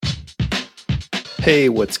Hey,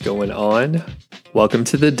 what's going on? Welcome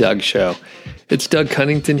to The Doug Show. It's Doug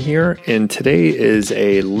Cunnington here, and today is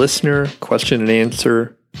a listener question and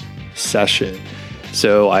answer session.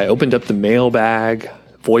 So I opened up the mailbag,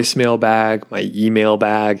 voicemail bag, my email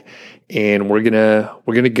bag, and we're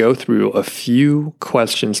gonna go through a few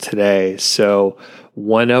questions today. So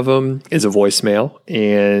one of them is a voicemail,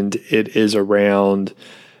 and it is around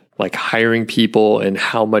like hiring people and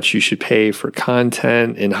how much you should pay for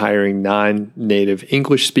content and hiring non-native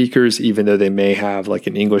English speakers, even though they may have like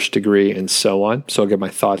an English degree and so on. So I'll get my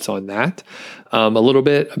thoughts on that. A little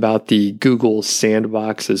bit about the Google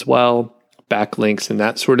Sandbox as well, backlinks and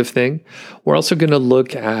that sort of thing. We're also going to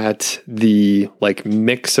look at the like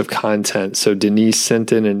mix of content. So Denise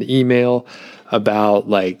sent in an email about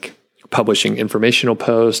like publishing informational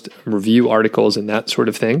posts, review articles, and that sort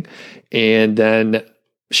of thing. And then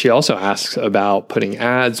she also asks about putting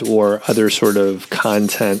ads or other sort of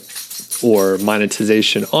content or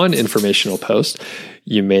monetization on informational posts.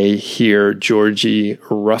 You may hear Georgie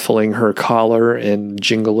ruffling her collar and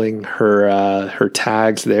jingling her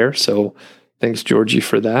tags there. So thanks, Georgie,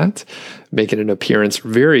 for that. Making an appearance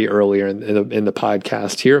very earlier in the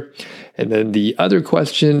podcast here. And then the other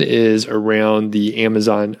question is around the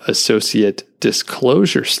Amazon Associate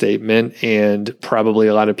Disclosure Statement. And probably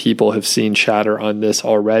a lot of people have seen chatter on this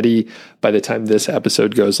already. By the time this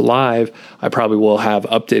episode goes live, I probably will have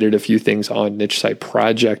updated a few things on Niche Site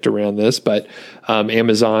Project around this. But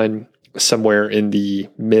Amazon, somewhere in the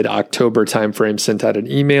mid-October timeframe, sent out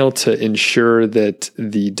an email to ensure that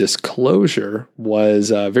the disclosure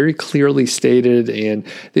was very clearly stated, and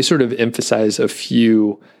they sort of emphasize a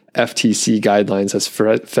few FTC guidelines as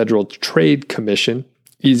Federal Trade Commission.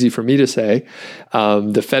 Easy for me to say,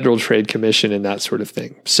 the Federal Trade Commission and that sort of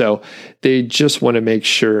thing. So they just want to make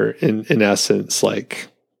sure, in essence, like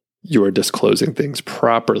you are disclosing things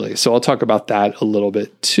properly. So I'll talk about that a little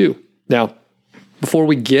bit too. Now, before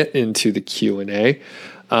we get into the Q&A,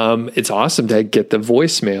 it's awesome to get the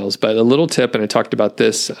voicemails, but a little tip, and I talked about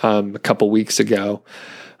this a couple weeks ago,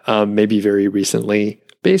 maybe very recently.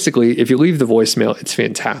 Basically, if you leave the voicemail, it's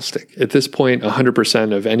fantastic. At this point,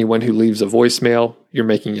 100% of anyone who leaves a voicemail, you're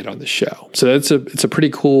making it on the show. So it's a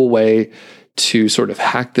pretty cool way to sort of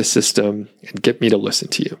hack the system and get me to listen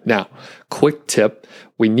to you. Now, quick tip,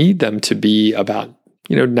 we need them to be about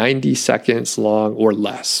 90 seconds long or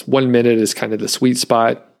less. 1 minute is kind of the sweet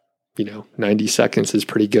spot. 90 seconds is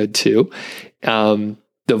pretty good too.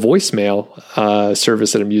 The voicemail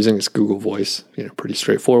service that I'm using is Google Voice, pretty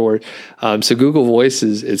straightforward. So Google Voice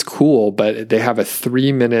is cool, but they have a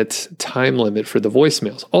 3-minute time limit for the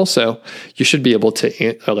voicemails. Also, you should be able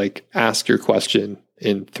to ask your question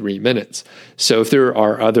in 3 minutes. So if there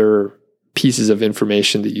are other pieces of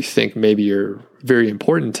information that you think maybe are very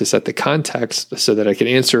important to set the context so that I can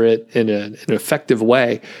answer it in an effective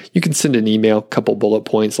way, you can send an email, a couple bullet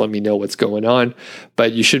points, let me know what's going on.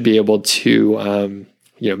 But you should be able to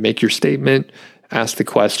make your statement, ask the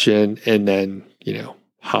question, and then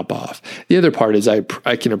hop off. The other part is I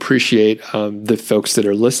can appreciate the folks that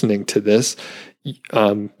are listening to this.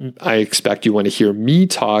 I expect you want to hear me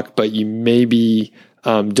talk, but you maybe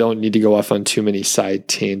don't need to go off on too many side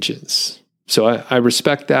tangents. So I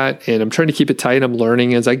respect that, and I'm trying to keep it tight. I'm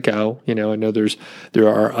learning as I go. I know there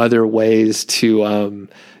are other ways to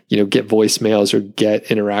get voicemails or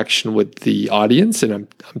get interaction with the audience, and I'm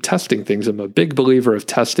testing things. I'm a big believer of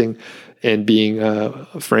testing and being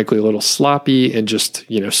frankly a little sloppy and just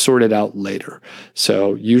sort it out later.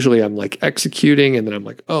 So usually I'm like executing, and then I'm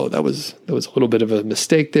like, oh, that was a little bit of a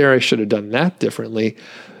mistake there. I should have done that differently.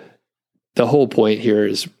 The whole point here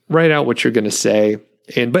is write out what you're going to say.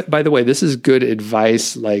 And but by the way, this is good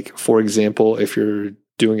advice. Like, for example, if you're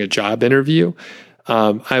doing a job interview,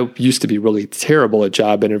 I used to be really terrible at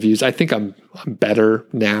job interviews. I think I'm better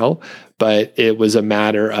now, but it was a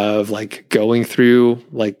matter of like going through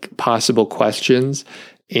like possible questions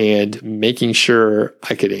and making sure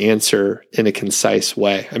I could answer in a concise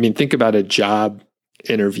way. I mean, think about a job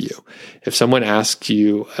interview. If someone asks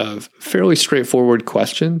you a fairly straightforward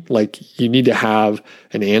question, like you need to have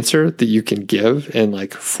an answer that you can give in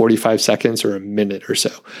like 45 seconds or a minute or so.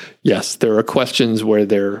 Yes, there are questions where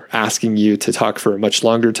they're asking you to talk for a much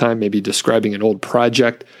longer time, maybe describing an old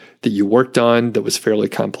project that you worked on that was fairly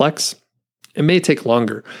complex. It may take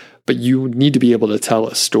longer, but you need to be able to tell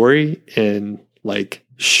a story in like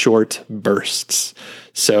short bursts.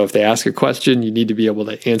 So if they ask a question, you need to be able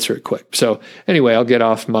to answer it quick. So anyway, I'll get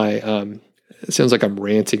off my, it sounds like I'm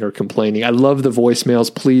ranting or complaining. I love the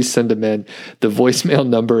voicemails. Please send them in. The voicemail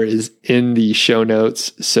number is in the show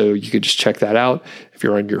notes, so you could just check that out. If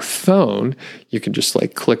you're on your phone, you can just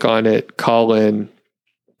like click on it, call in,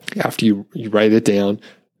 after you write it down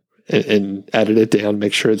and edit it down,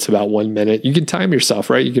 make sure it's about 1 minute. You can time yourself,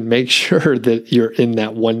 right? You can make sure that you're in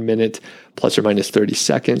that 1 minute plus or minus 30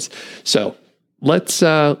 seconds. So let's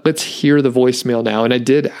hear the voicemail now. And I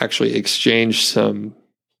did actually exchange some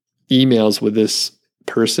emails with this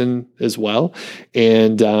person as well.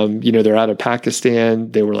 And, they're out of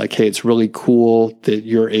Pakistan. They were like, hey, it's really cool that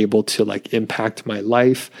you're able to like impact my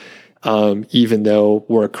life. Even though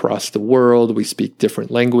we're across the world, we speak different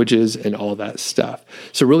languages and all that stuff.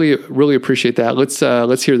 So really, really appreciate that. Let's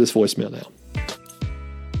hear this voicemail now.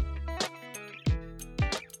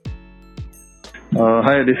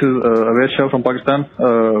 Hi, this is Avais Shah from Pakistan.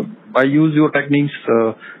 I use your techniques,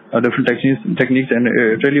 different techniques, and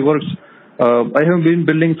it really works. I have been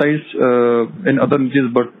building sites in other niches,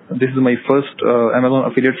 but this is my first Amazon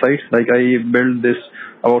affiliate site. Like I built this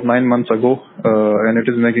about 9 months ago, and it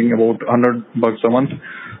is making about $100 a month.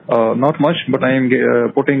 Not much, but I am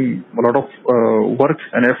putting a lot of work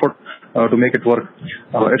and effort to make it work.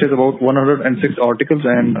 It is about 106 articles,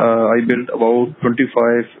 and I built about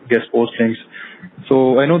 25 guest post links.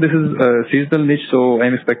 So I know this is a seasonal niche, so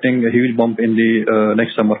I'm expecting a huge bump in the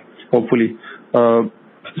next summer, hopefully.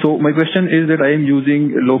 So my question is that I am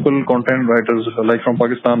using local content writers like from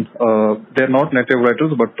Pakistan. They're not native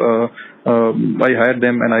writers, but I hire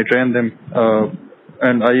them and I train them.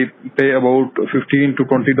 And I pay about $15 to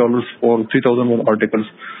 $20 for 3,000 articles.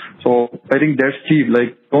 So I think that's cheap.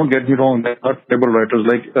 Like, don't get me wrong, they're not terrible writers.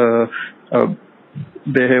 Like,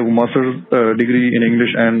 they have a master's degree in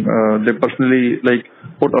English, and they personally like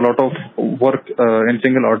put a lot of work in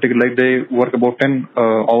single article. Like they work about 10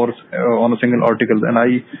 hours on a single article, and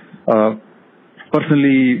I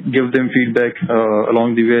personally give them feedback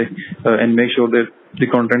along the way and make sure that the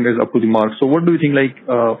content is up to the mark. So what do you think, like,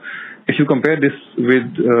 if you compare this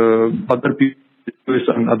with other people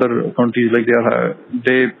in other countries, like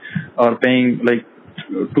they are paying like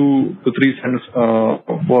 2 to 3 cents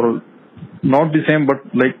for not the same, but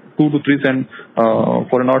like 2 to 3 cents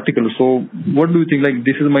for an article. So what do you think, like,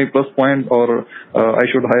 this is my plus point, or I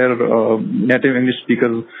should hire native English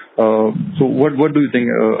speakers? So what do you think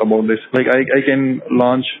about this? Like I can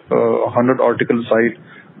launch a 100 article site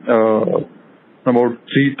about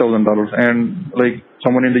 $3,000, and like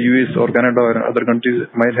someone in the US or Canada or other countries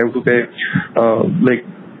might have to pay like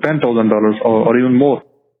 $10,000 or even more.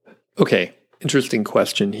 Okay, interesting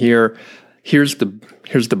question here. Here's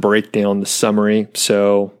the breakdown, the summary.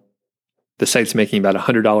 So the site's making about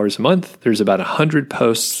 $100 a month. There's about 100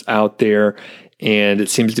 posts out there, and it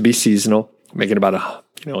seems to be seasonal, making about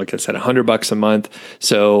like I said, $100 a month.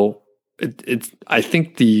 So I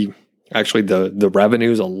think the revenue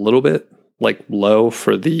is a little bit like low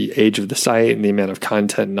for the age of the site and the amount of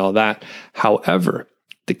content and all that. However,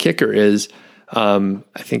 the kicker is, I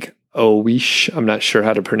think Owish, I'm not sure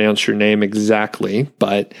how to pronounce your name exactly,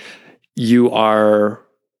 but you are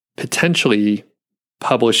potentially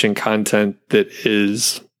publishing content that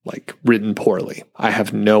is like written poorly. I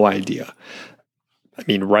have no idea. I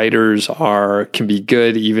mean, writers can be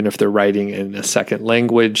good even if they're writing in a second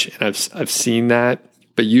language, and I've seen that,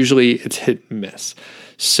 but usually it's hit and miss.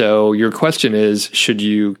 So your question is, should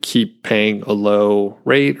you keep paying a low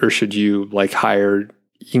rate, or should you like hire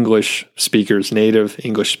English speakers, native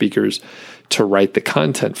English speakers, to write the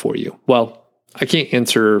content for you? Well, I can't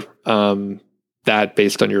answer that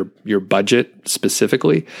based on your budget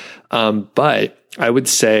specifically, but I would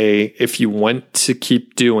say if you want to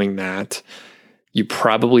keep doing that, you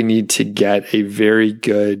probably need to get a very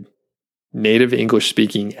good native English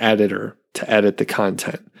speaking editor to edit the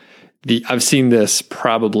content. I've seen this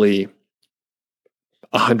probably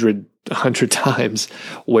 100 times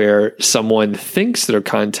where someone thinks their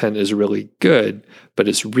content is really good, but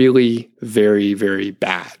it's really very, very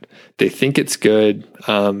bad. They think it's good.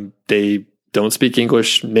 They don't speak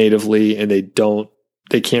English natively, and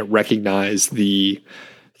they can't recognize the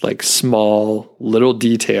like small little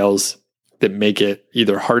details that make it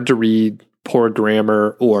either hard to read, poor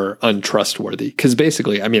grammar, or untrustworthy. Because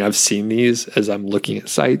basically, I mean, I've seen these as I'm looking at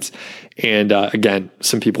sites. And again,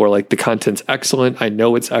 some people are like, the content's excellent. I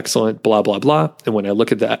know it's excellent, blah, blah, blah. And when I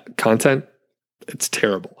look at that content, it's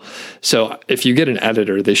terrible. So if you get an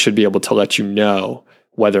editor, they should be able to let you know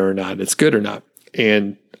whether or not it's good or not.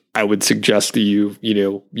 And I would suggest that you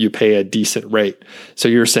pay a decent rate. So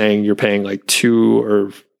you're saying you're paying like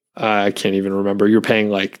I can't even remember. You're paying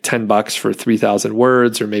like $10 for 3,000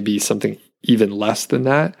 words, or maybe something even less than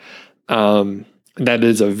that. That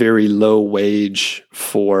is a very low wage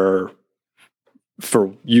for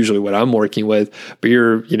for usually what I'm working with, but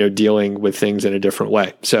you're, dealing with things in a different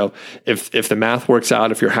way. So if the math works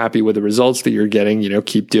out, if you're happy with the results that you're getting,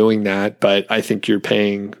 keep doing that. But I think you're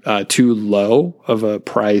paying too low of a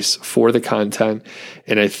price for the content.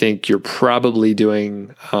 And I think you're probably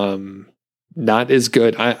doing not as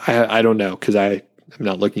good. I don't know, because I'm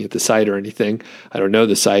not looking at the site or anything. I don't know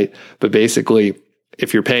the site, but basically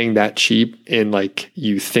if you're paying that cheap and like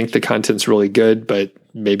you think the content's really good, but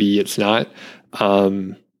maybe it's not,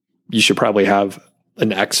 you should probably have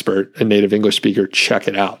an expert, a native English speaker, check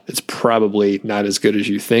it out. It's probably not as good as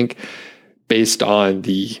you think based on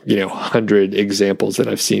the, 100 examples that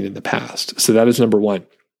I've seen in the past. So that is number one.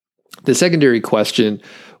 The secondary question,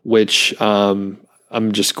 which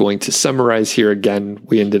I'm just going to summarize here again,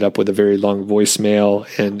 we ended up with a very long voicemail,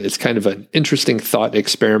 and it's kind of an interesting thought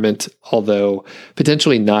experiment, although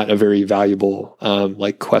potentially not a very valuable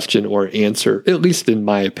question or answer, at least in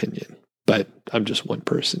my opinion. But I'm just one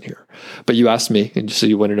person here. But you asked me, and so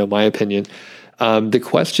you want to know my opinion. The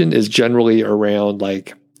question is generally around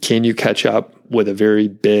can you catch up with a very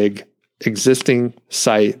big existing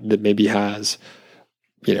site that maybe has,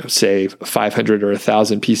 say 500 or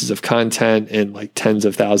 1,000 pieces of content and tens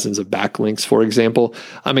of thousands of backlinks, for example.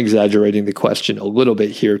 I'm exaggerating the question a little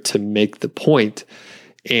bit here to make the point.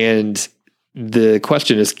 And the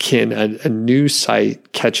question is, can a new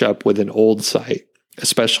site catch up with an old site,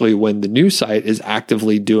 especially when the new site is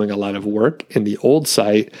actively doing a lot of work and the old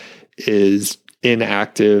site is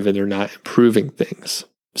inactive and they're not improving things?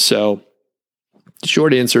 So the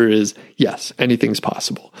short answer is yes, anything's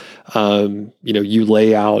possible. You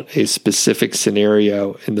lay out a specific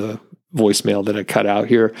scenario in the voicemail that I cut out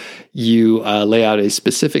here. You lay out a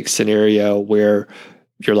specific scenario where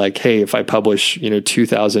you're like, hey, if I publish,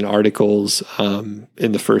 2,000 articles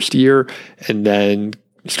in the first year and then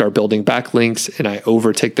start building backlinks and I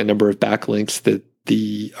overtake the number of backlinks that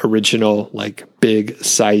the original big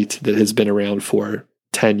site that has been around for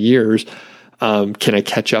 10 years, can I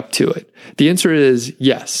catch up to it? The answer is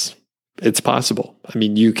yes, it's possible. I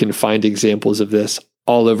mean, you can find examples of this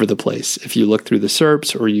all over the place. If you look through the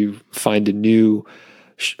SERPs or you find a new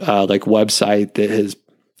website that has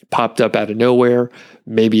popped up out of nowhere,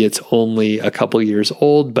 maybe it's only a couple years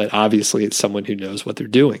old, but obviously it's someone who knows what they're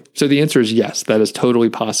doing. So the answer is yes, that is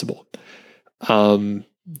totally possible.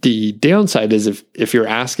 The downside is if you're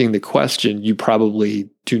asking the question, you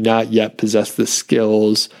probably do not yet possess the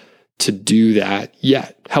skills to do that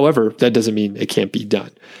yet. However, that doesn't mean it can't be done.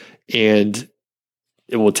 And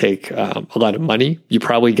it will take a lot of money. You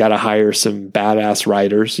probably got to hire some badass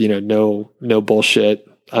writers, no bullshit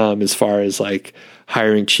as far as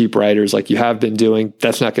hiring cheap writers like you have been doing.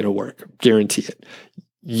 That's not going to work. Guarantee it.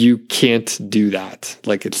 You can't do that.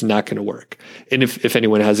 It's not going to work. And if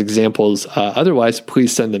anyone has examples otherwise,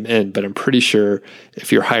 please send them in. But I'm pretty sure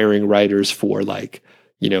if you're hiring writers for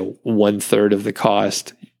 1/3 of the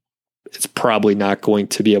cost, it's probably not going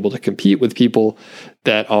to be able to compete with people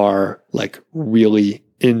that are really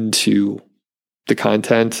into the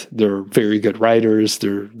content. They're very good writers.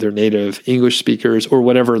 They're native English speakers or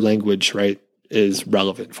whatever language, right, is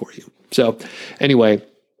relevant for you. So anyway,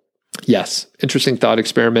 yes, interesting thought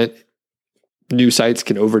experiment. New sites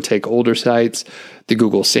can overtake older sites. The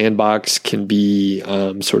Google Sandbox can be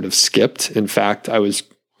sort of skipped. In fact,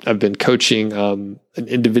 I've been coaching an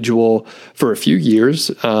individual for a few years,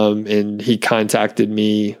 and he contacted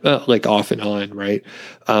me off and on, right?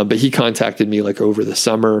 But he contacted me over the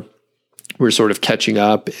summer. We're sort of catching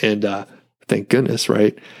up, and thank goodness,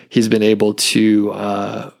 right? He's been able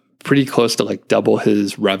to pretty close to double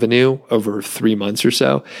his revenue over 3 months or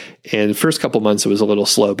so. And the first couple months it was a little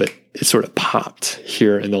slow, but it sort of popped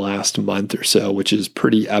here in the last month or so, which is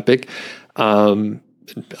pretty epic.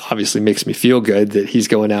 Obviously makes me feel good that he's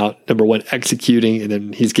going out, number one, executing, and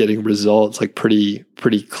then he's getting results pretty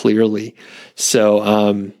clearly.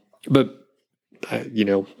 So, but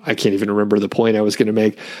I can't even remember the point I was going to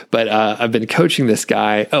make, but I've been coaching this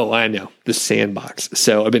guy. Oh, I know, the Sandbox.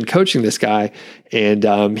 So I've been coaching this guy,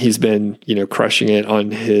 and he's been, crushing it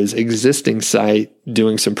on his existing site,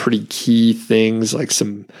 doing some pretty key things,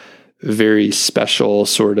 some very special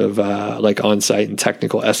sort of on-site and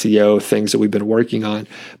technical SEO things that we've been working on.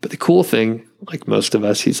 But the cool thing, like most of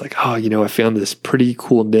us, he's like, oh, I found this pretty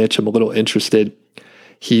cool niche. I'm a little interested.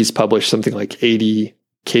 He's published something like 80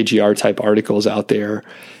 KGR type articles out there.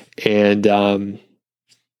 And I'm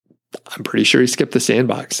pretty sure he skipped the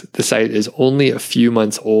Sandbox. The site is only a few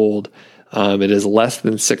months old. It is less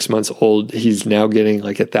than 6 months old. He's now getting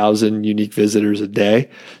 1,000 unique visitors a day.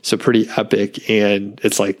 So pretty epic. And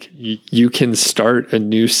it's you can start a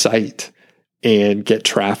new site and get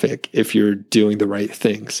traffic if you're doing the right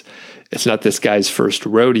things. It's not this guy's first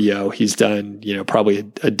rodeo. He's done, probably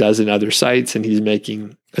a dozen other sites, and he's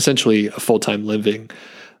making essentially a full-time living.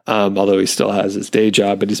 Although he still has his day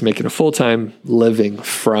job, but he's making a full-time living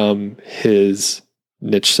from his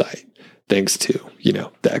niche site, thanks to,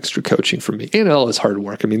 the extra coaching from me and all his hard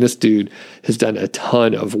work. I mean, this dude has done a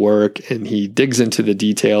ton of work, and he digs into the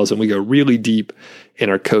details, and we go really deep in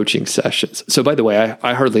our coaching sessions. So by the way,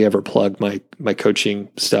 I hardly ever plug my coaching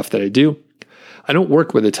stuff that I do. I don't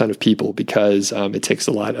work with a ton of people because it takes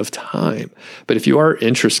a lot of time. But if you are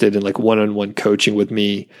interested in like one-on-one coaching with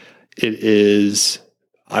me, it is,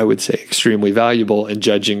 I would say, extremely valuable. And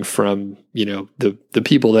judging from, the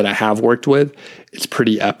people that I have worked with, it's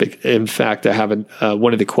pretty epic. In fact, I haven't,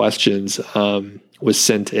 one of the questions was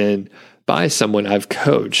sent in by someone I've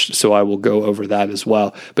coached. So I will go over that as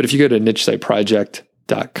well. But if you go to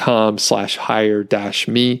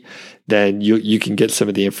nichesiteproject.com/hire-me, then you can get some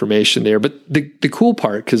of the information there. But the cool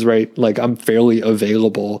part, because I'm fairly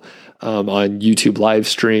available on YouTube live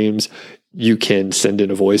streams. You can send in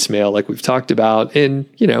a voicemail like we've talked about, and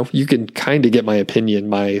you can kind of get my opinion,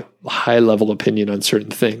 my high level opinion on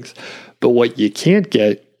certain things. But what you can't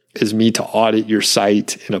get is me to audit your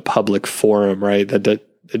site in a public forum, right? That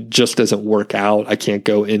it just doesn't work out. I can't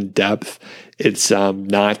go in depth. It's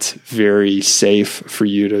not very safe for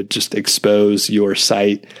you to just expose your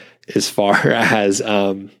site as far as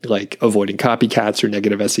avoiding copycats or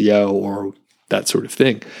negative SEO or that sort of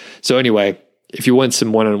thing. So anyway, if you want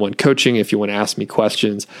some one-on-one coaching, if you want to ask me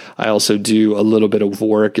questions, I also do a little bit of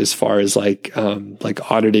work as far as like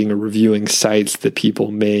auditing or reviewing sites that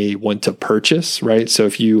people may want to purchase, right? So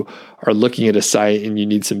if you are looking at a site and you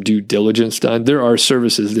need some due diligence done, there are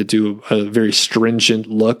services that do a very stringent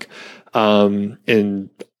look. And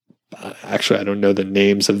actually, I don't know the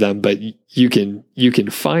names of them, but you can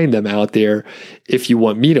find them out there if you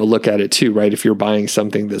want me to look at it too, right? If you're buying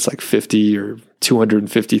something that's like $50,000 or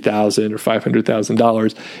 $250,000 or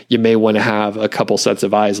 $500,000, you may want to have a couple sets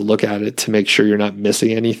of eyes look at it to make sure you're not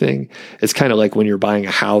missing anything. It's kind of like when you're buying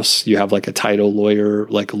a house, you have like a title lawyer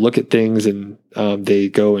look at things, and they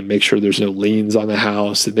go and make sure there's no liens on the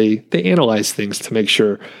house. They analyze things to make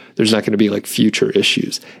sure there's not going to be like future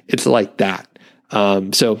issues. It's like that.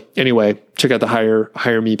 So anyway, check out the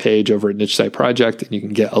Hire Me page over at Niche Site Project, and you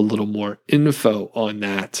can get a little more info on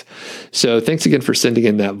that. So thanks again for sending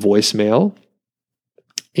in that voicemail.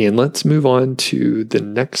 And let's move on to the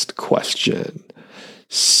next question.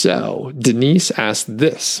 So Denise asked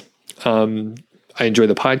this. I enjoy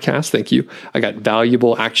the podcast. Thank you. I got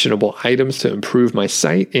valuable, actionable items to improve my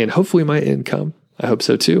site and hopefully my income. I hope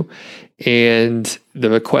so too. And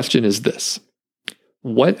the question is this.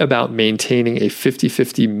 What about maintaining a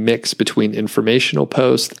 50-50 mix between informational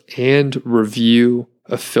posts and review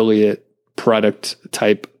affiliate product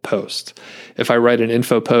type posts? If I write an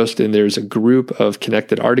info post and there's a group of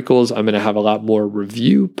connected articles, I'm going to have a lot more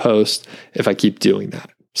review posts if I keep doing that.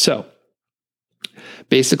 So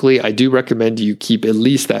basically, I do recommend you keep at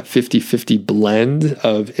least that 50-50 blend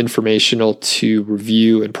of informational to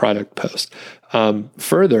review and product post.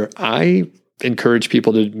 Further, I encourage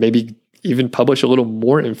people to maybe even publish a little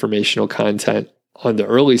more informational content on the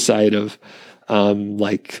early side of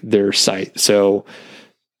their site. So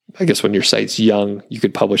I guess when your site's young, you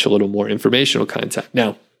could publish a little more informational content.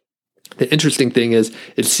 Now, the interesting thing is,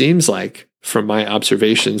 it seems like from my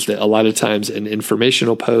observations that a lot of times an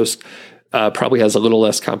informational post probably has a little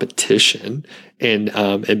less competition, and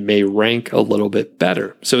it may rank a little bit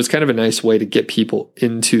better. So it's kind of a nice way to get people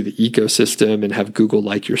into the ecosystem and have Google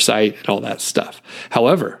like your site and all that stuff.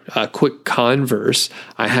 However, a quick converse,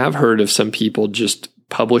 I have heard of some people just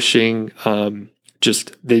publishing,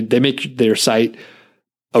 they make their site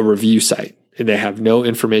a review site, and they have no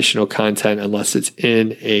informational content unless it's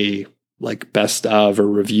in a best of or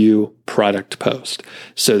review product post,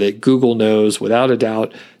 so that Google knows without a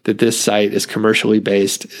doubt that this site is commercially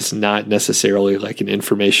based. It's not necessarily like an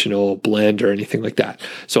informational blend or anything like that.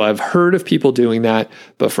 So I've heard of people doing that,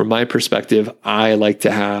 but from my perspective, I like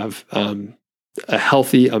to have a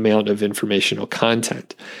healthy amount of informational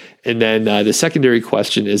content. And then the secondary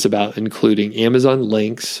question is about including Amazon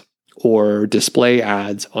links or display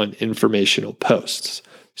ads on informational posts.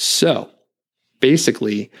 So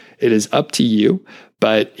basically, it is up to you,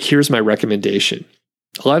 but here's my recommendation.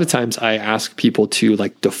 A lot of times I ask people to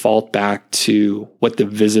default back to what the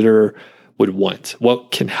visitor would want, what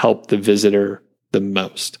can help the visitor the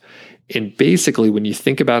most. And basically, when you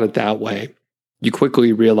think about it that way, you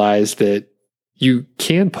quickly realize that you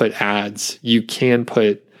can put ads, you can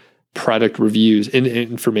put product reviews in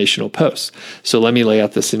informational posts. So let me lay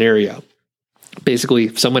out the scenario. basically,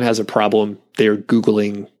 if someone has a problem, they're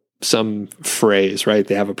Googling some phrase, right?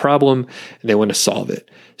 They have a problem and they want to solve it.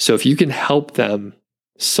 So if you can help them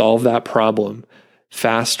solve that problem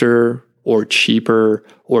faster or cheaper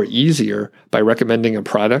or easier by recommending a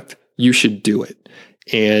product, you should do it.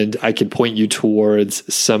 And I can point you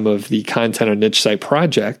towards some of the content on Niche Site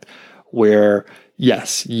Project where,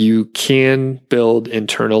 yes, you can build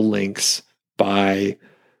internal links by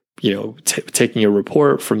taking a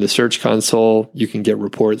report from the Search Console. You can get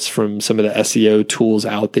reports from some of the SEO tools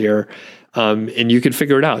out there, and you could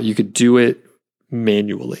figure it out. You could do it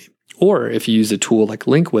manually. Or if you use a tool like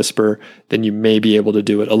Link Whisper, then you may be able to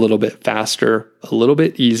do it a little bit faster, a little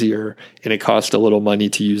bit easier, and it costs a little money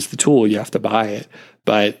to use the tool. You have to buy it.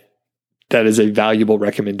 But that is a valuable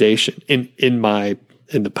recommendation.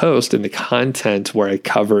 In the post, in the content where I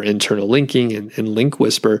cover internal linking and Link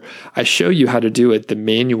Whisper, I show you how to do it the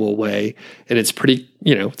manual way. And it's pretty,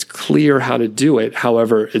 it's clear how to do it.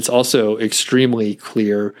 However, it's also extremely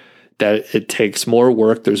clear that it takes more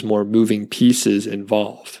work. There's more moving pieces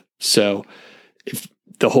involved. So if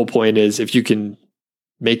the whole point is, if you can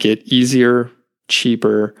make it easier,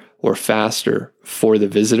 cheaper, or faster for the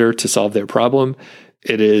visitor to solve their problem,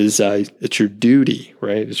 it's your duty,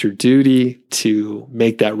 right? It's your duty to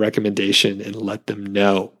make that recommendation and let them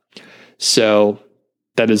know. So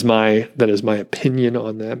that is my opinion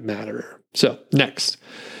on that matter. So next,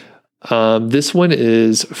 this one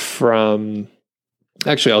is from,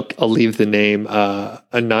 actually, I'll leave the name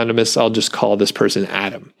anonymous. I'll just call this person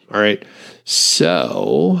Adam. All right.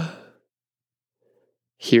 So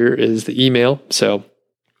here is the email. So,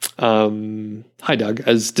 hi, Doug.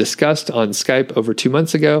 As discussed on Skype over 2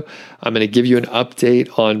 months ago, I'm going to give you an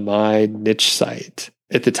update on my niche site.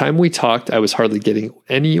 At the time we talked, I was hardly getting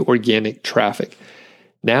any organic traffic.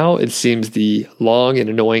 Now it seems the long and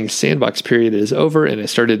annoying sandbox period is over and I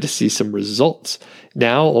started to see some results.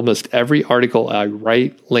 Now almost every article I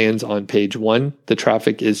write lands on page 1. The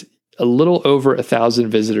traffic is a little over 1,000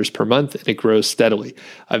 visitors per month, and it grows steadily.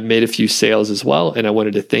 I've made a few sales as well, and I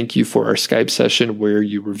wanted to thank you for our Skype session where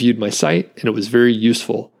you reviewed my site, and it was very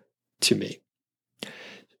useful to me.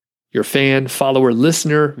 Your fan, follower,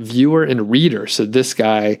 listener, viewer, and reader. So this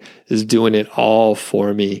guy is doing it all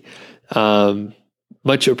for me.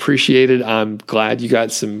 Much appreciated. I'm glad you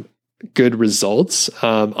got some good results.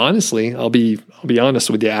 Honestly, I'll be honest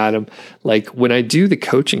with you, Adam. Like when I do the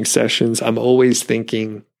coaching sessions, I'm always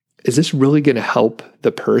thinking, is this really going to help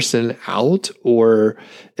the person out, or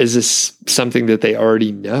is this something that they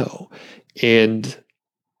already know? And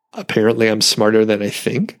apparently I'm smarter than I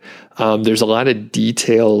think. There's a lot of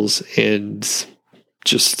details and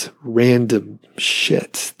just random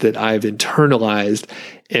shit that I've internalized.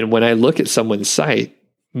 And when I look at someone's site,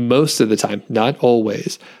 most of the time, not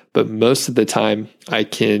always, but most of the time I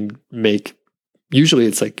can make, usually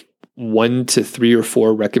it's like 1 to 3 or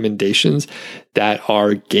 4 recommendations that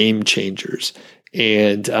are game changers.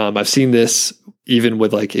 And I've seen this even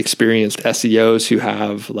with like experienced SEOs who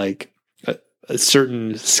have like a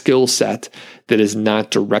certain skill set that is not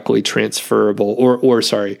directly transferable, or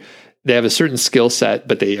they have a certain skill set,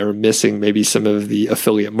 but they are missing maybe some of the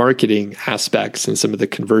affiliate marketing aspects and some of the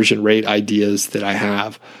conversion rate ideas that I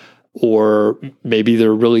have. Or maybe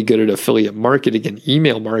they're really good at affiliate marketing and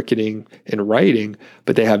email marketing and writing,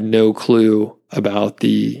 but they have no clue about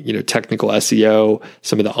the technical SEO,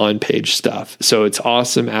 some of the on-page stuff. So it's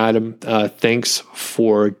awesome, Adam. Thanks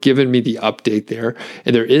for giving me the update there.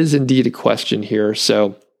 And there is indeed a question here.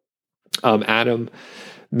 So Adam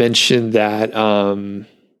mentioned that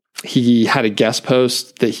he had a guest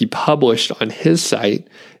post that he published on his site,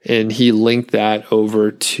 and he linked that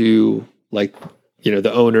over to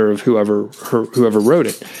the owner of whoever wrote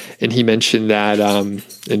it. And he mentioned that,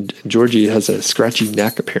 and Georgie has a scratchy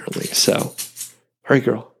neck apparently. So, all right,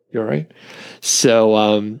 girl, you all right?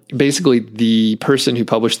 So, basically the person who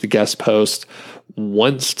published the guest post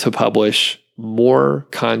wants to publish more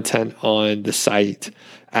content on the site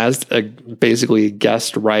as basically a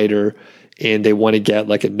guest writer, and they want to get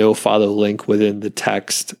like a no follow link within the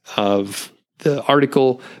text of the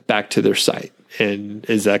article back to their site. And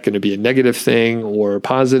is that going to be a negative thing or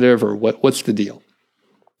positive, or what's the deal?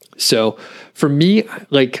 So for me,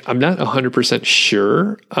 I'm not 100%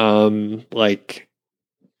 sure,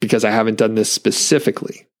 because I haven't done this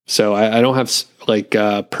specifically. So I don't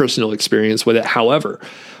have personal experience with it. However,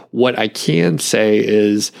 what I can say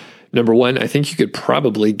is, number one, I think you could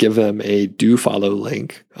probably give them a do follow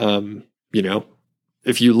link.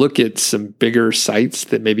 If you look at some bigger sites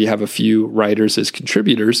that maybe have a few writers as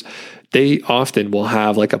contributors, they often will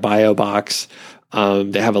have like a bio box.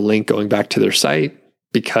 They have a link going back to their site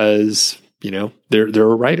because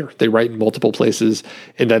they're a writer. They write in multiple places,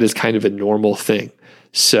 and that is kind of a normal thing.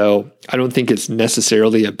 So I don't think it's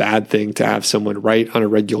necessarily a bad thing to have someone write on a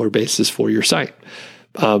regular basis for your site.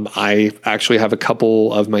 I actually have a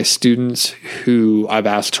couple of my students who I've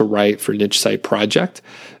asked to write for Niche Site Project.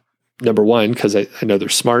 Number one, because I know they're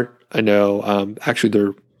smart. I know actually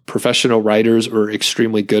they're professional writers or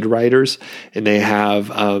extremely good writers, and they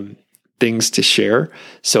have things to share.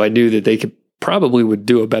 So I knew that they probably would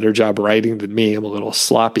do a better job writing than me. I'm a little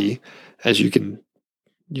sloppy, as you can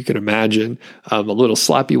imagine. A little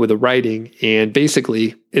sloppy with the writing, and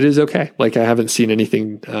basically it is okay. Like I haven't seen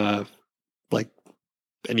anything like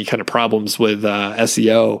any kind of problems with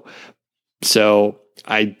SEO. So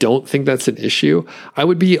I don't think that's an issue. I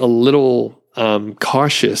would be a little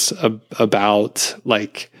cautious about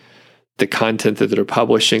like the content that they're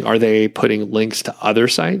publishing. Are they putting links to other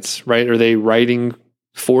sites, right? Are they writing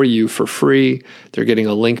for you for free? They're getting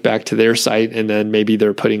a link back to their site, and then maybe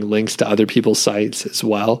they're putting links to other people's sites as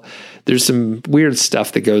well. There's some weird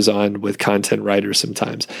stuff that goes on with content writers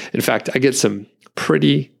sometimes. In fact, I get some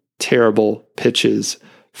pretty terrible pitches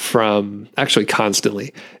from actually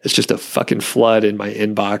constantly. It's just a fucking flood in my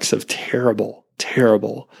inbox of terrible,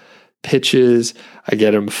 terrible pitches. I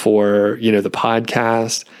get them for, the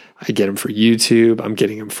podcast. I get them for YouTube. I'm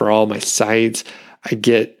getting them for all my sites. I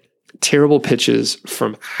get terrible pitches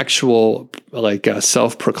from actual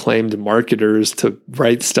self-proclaimed marketers to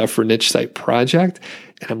write stuff for Niche Site Project.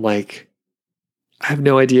 And I'm like, I have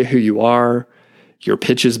no idea who you are. Your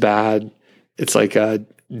pitch is bad. It's like a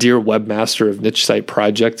Dear Webmaster of Niche Site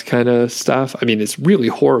Project kind of stuff. I mean, it's really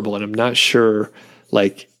horrible, and I'm not sure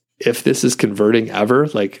if this is converting ever.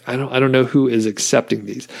 I don't know who is accepting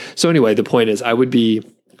these. So anyway, the point is I would be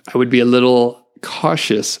a little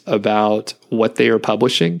cautious about what they are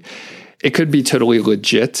publishing. It could be totally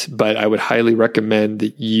legit, but I would highly recommend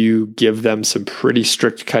that you give them some pretty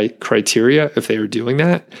strict criteria if they are doing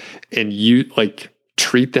that, and you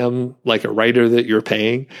treat them like a writer that you're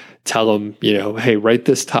paying. Tell them, hey, write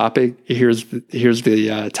this topic. Here's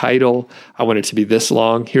the title. I want it to be this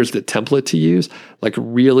long. Here's the template to use.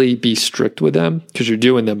 Really be strict with them, because you're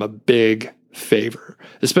doing them a big favor.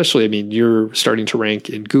 Especially, you're starting to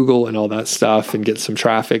rank in Google and all that stuff and get some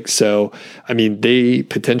traffic. So, they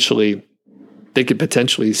could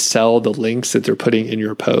potentially sell the links that they're putting in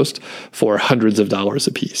your post for hundreds of dollars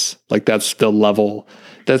a piece. That's the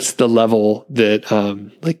level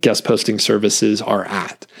that guest posting services are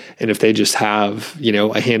at. And if they just have,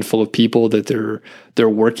 a handful of people that they're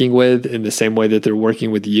working with in the same way that they're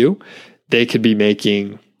working with you, they could be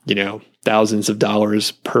making, thousands of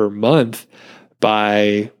dollars per month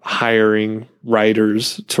by hiring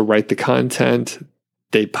writers to write the content.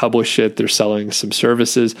 They publish it. They're selling some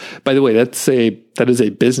services. By the way, that is a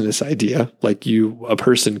business idea. A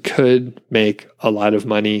person could make a lot of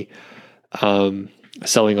money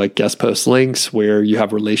selling guest post links where you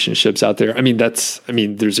have relationships out there.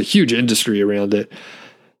 There's a huge industry around it.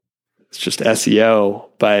 It's just SEO,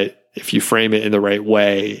 but if you frame it in the right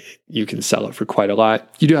way, you can sell it for quite a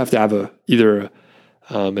lot. You do have to have either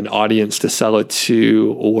an audience to sell it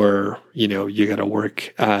to, or, you got to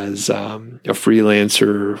work as a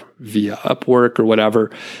freelancer via Upwork or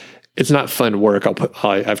whatever. It's not fun work.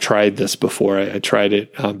 I've tried this before. I tried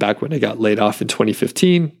it back when I got laid off in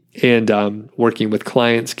 2015, and working with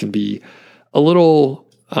clients can be a little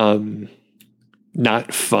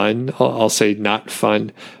not fun. I'll say not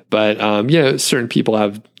fun, but certain people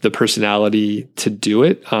have the personality to do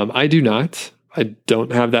it. I do not. I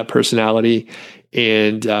don't have that personality.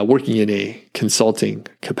 And working in a consulting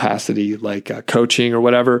capacity, coaching or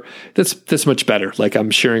whatever, that's much better.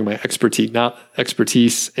 I'm sharing my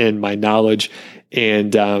expertise and my knowledge,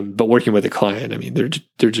 and but working with a client,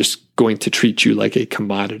 they're just going to treat you like a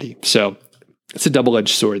commodity. So it's a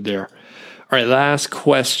double-edged sword there. All right, last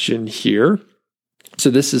question here. So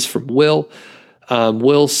this is from Will.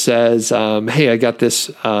 Will says, "Hey, I got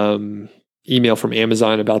this email from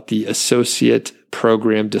Amazon about the associate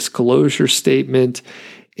program disclosure statement,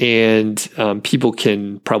 and people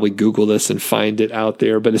can probably Google this and find it out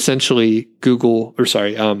there. But essentially,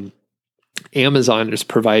 Amazon is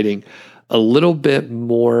providing a little bit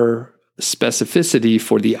more specificity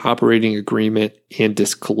for the operating agreement and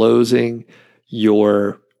disclosing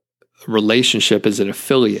your relationship as an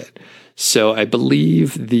affiliate. So I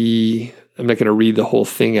believe I'm not going to read the whole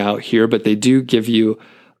thing out here, but they do give you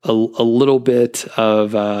a little bit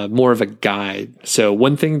of more of a guide. So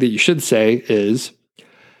one thing that you should say is,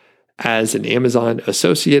 as an Amazon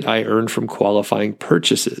associate, I earn from qualifying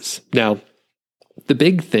purchases. Now, the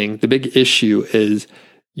big issue is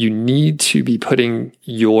you need to be putting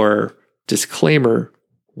your disclaimer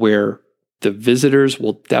where the visitors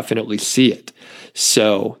will definitely see it.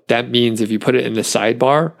 So that means if you put it in the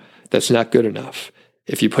sidebar, that's not good enough.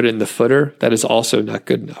 If you put it in the footer, that is also not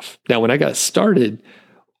good enough. Now, when I got started,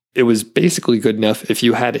 it was basically good enough if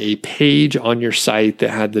you had a page on your site that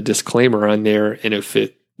had the disclaimer on there, and if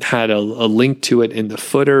it had a link to it in the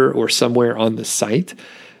footer or somewhere on the site,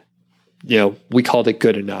 we called it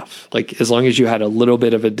good enough. Like, as long as you had a little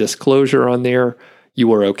bit of a disclosure on there, you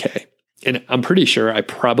were okay. And I'm pretty sure I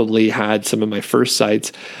probably had some of my first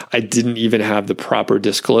sites, I didn't even have the proper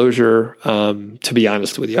disclosure. To be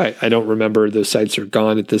honest with you, I don't remember. Those sites are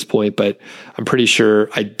gone at this point, but I'm pretty sure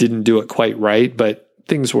I didn't do it quite right. But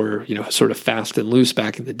things were, sort of fast and loose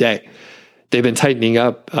back in the day. They've been tightening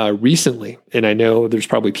up recently. And I know there's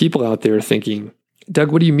probably people out there thinking,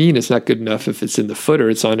 Doug, what do you mean it's not good enough if it's in the footer?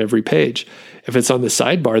 It's on every page. If it's on the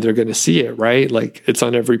sidebar, they're going to see it, right? Like, it's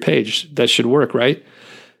on every page. That should work, right?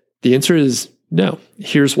 The answer is no.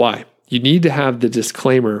 Here's why. You need to have the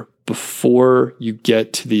disclaimer before you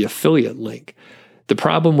get to the affiliate link. The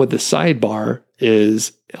problem with the sidebar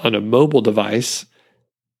is on a mobile device,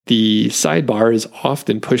 the sidebar is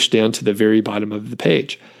often pushed down to the very bottom of the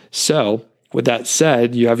page. So with that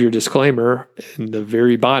said, you have your disclaimer in the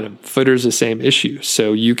very bottom. Footer's the same issue.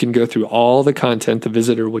 So you can go through all the content. The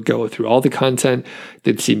visitor would go through all the content.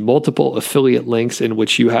 They'd see multiple affiliate links in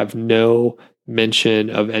which you have no mention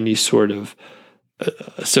of any sort of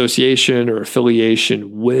association or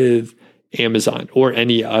affiliation with Amazon or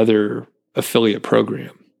any other affiliate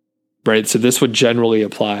program, right? So this would generally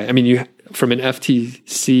apply. I mean, from an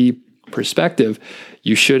FTC perspective,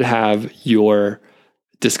 you should have your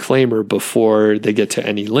disclaimer before they get to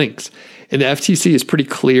any links. And the FTC is pretty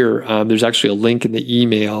clear. There's actually a link in the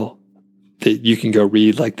email that you can go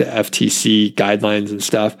read, like the FTC guidelines and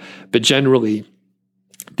stuff. But generally,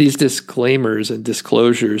 these disclaimers and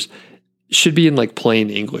disclosures should be in like plain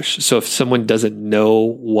English. So if someone doesn't know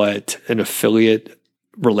what an affiliate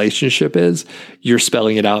relationship is, you're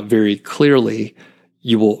spelling it out very clearly.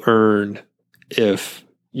 You will earn if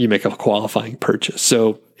you make a qualifying purchase.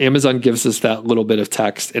 So Amazon gives us that little bit of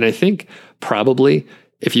text. And I think probably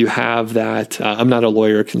if you have that, I'm not a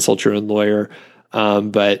lawyer, consult your own lawyer,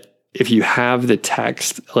 but if you have the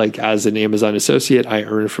text, like as an Amazon associate, I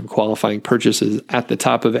earn from qualifying purchases at the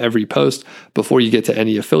top of every post before you get to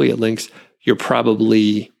any affiliate links, you're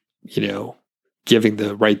probably, giving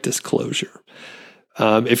the right disclosure.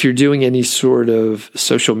 If you're doing any sort of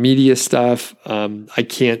social media stuff, I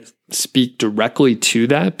can't speak directly to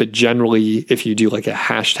that, but generally, if you do like a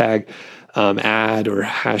hashtag ad or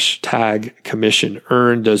hashtag commission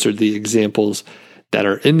earned, those are the examples that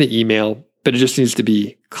are in the email. But it just needs to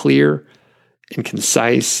be clear and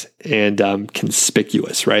concise and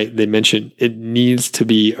conspicuous, right? They mentioned it needs to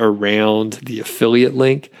be around the affiliate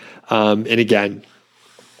link. And again,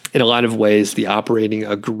 in a lot of ways, the operating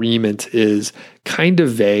agreement is kind of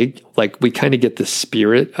vague. Like, we kind of get the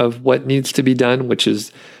spirit of what needs to be done, which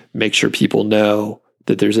is make sure people know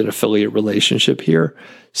that there's an affiliate relationship here.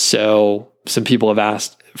 So some people have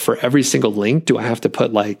asked, for every single link, do I have to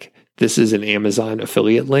put like, this is an Amazon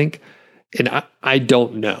affiliate link? And I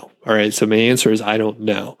don't know. All right. So my answer is I don't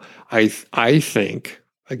know. I think,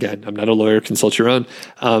 again, I'm not a lawyer, consult your own.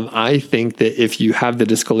 I think that if you have the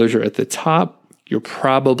disclosure at the top, you're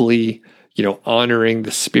probably, honoring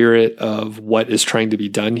the spirit of what is trying to be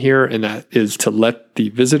done here. And that is to let the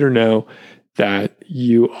visitor know that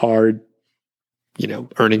you are,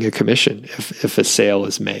 earning a commission if a sale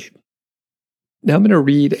is made. Now I'm going to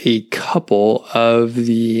read a couple of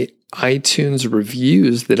the iTunes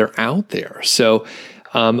reviews that are out there. So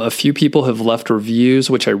a few people have left reviews,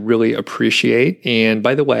 which I really appreciate. And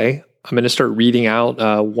by the way, I'm going to start reading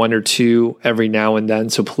out one or two every now and then.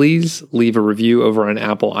 So please leave a review over on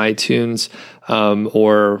Apple iTunes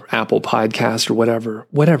or Apple Podcast or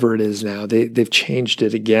whatever it is now. They've changed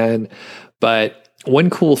it again. But one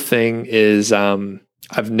cool thing is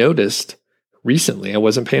I've noticed recently, I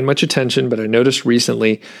wasn't paying much attention, but I noticed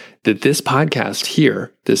recently that this podcast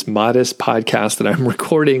here, this modest podcast that I'm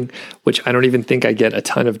recording, which I don't even think I get a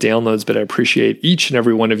ton of downloads, but I appreciate each and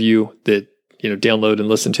every one of you that download and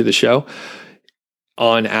listen to the show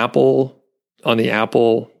on Apple, on the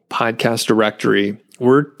Apple podcast directory.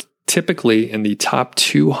 We're typically in the top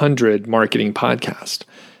 200 marketing podcast.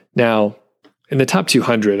 Now, in the top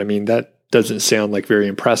 200, I mean, that doesn't sound like very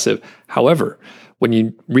impressive. However, when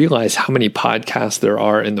you realize how many podcasts there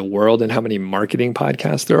are in the world and how many marketing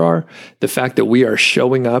podcasts there are, the fact that we are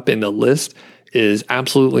showing up in the list is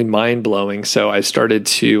absolutely mind-blowing. So I started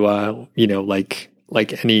to,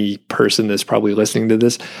 like any person that's probably listening to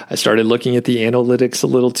this, I started looking at the analytics a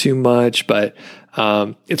little too much, but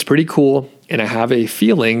it's pretty cool. And I have a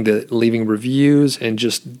feeling that leaving reviews and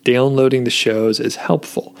just downloading the shows is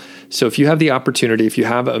helpful. So if you have the opportunity, if you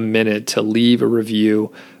have a minute to leave a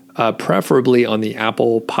review, preferably on the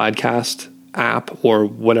Apple Podcast app or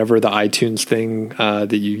whatever the iTunes thing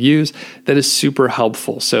that you use, that is super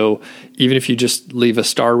helpful. So even if you just leave a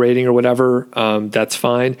star rating or whatever, that's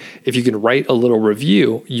fine. If you can write a little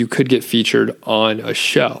review, you could get featured on a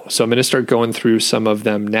show. So I'm going to start going through some of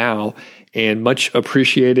them now, and much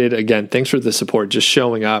appreciated. Again, thanks for the support. Just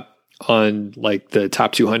showing up on like the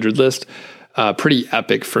top 200 list. Pretty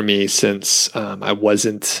epic for me since I was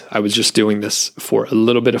just doing this for a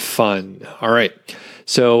little bit of fun. All right.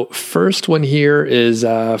 So first one here is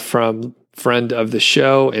from friend of the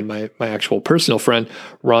show and my actual personal friend,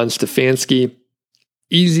 Ron Stefanski.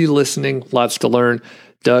 Easy listening, lots to learn.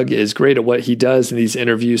 Doug is great at what he does, and these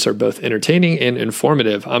interviews are both entertaining and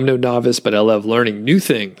informative. I'm no novice, but I love learning new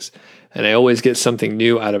things, and I always get something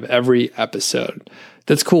new out of every episode.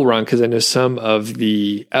 That's cool, Ron, because I know some of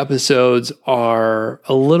the episodes are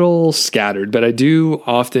a little scattered, but I do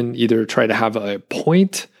often either try to have a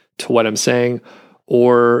point to what I'm saying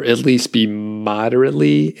or at least be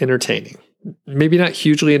moderately entertaining. Maybe not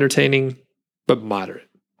hugely entertaining, but moderate.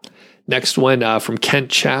 Next one from Kent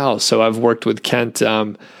Chow. So I've worked with Kent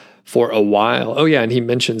for a while. Oh, yeah, and he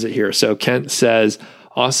mentions it here. So Kent says,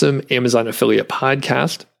 awesome Amazon affiliate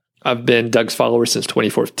podcast. I've been Doug's follower since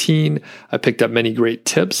 2014. I picked up many great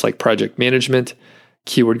tips like project management,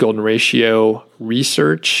 keyword golden ratio,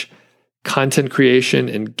 research, content creation,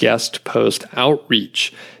 and guest post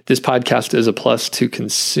outreach. This podcast is a plus to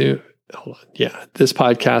consume. This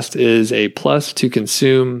podcast is a plus to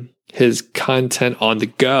consume his content on the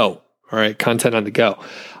go. All right, content on the go.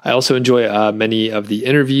 I also enjoy many of the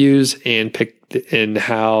interviews and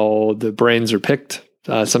how the brains are picked,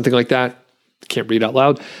 something like that. Can't read out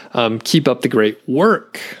loud. Keep up the great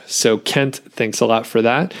work. So Kent, thanks a lot for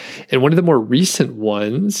that. And one of the more recent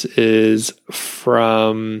ones is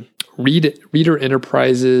from Reader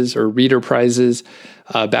Enterprises or Reader Prizes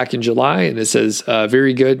back in July. And it says,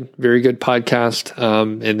 very good podcast.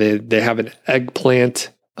 And they have an eggplant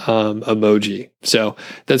emoji. So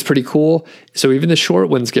that's pretty cool. So even the short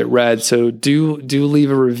ones get read. So do leave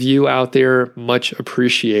a review out there. Much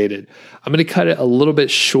appreciated. I'm going to cut it a little bit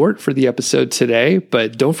short for the episode today,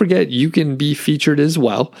 but don't forget you can be featured as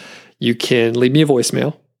well. You can leave me a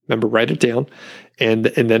voicemail. Remember, write it down and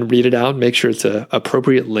then read it out. Make sure it's an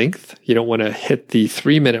appropriate length. You don't want to hit the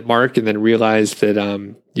 3-minute mark and then realize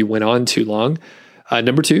that you went on too long.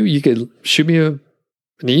 Number 2, you could shoot me an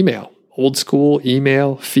email. Old school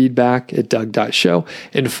email, feedback@doug.show.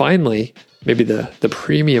 And finally, maybe the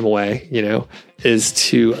premium way, is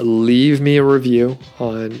to leave me a review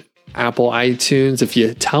on Apple iTunes. If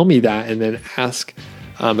you tell me that and then ask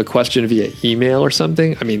a question via email or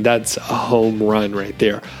something, I mean, that's a home run right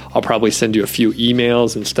there. I'll probably send you a few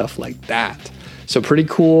emails and stuff like that. So pretty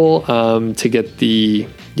cool to get the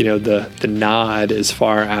nod as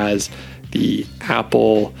far as the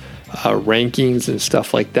Apple rankings and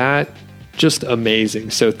stuff like that. Just amazing.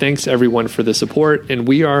 So thanks everyone for the support. And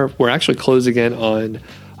we're actually closing in on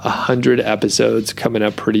 100 episodes coming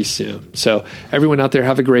up pretty soon. So everyone out there,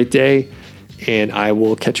 have a great day, and I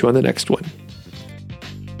will catch you on the next one.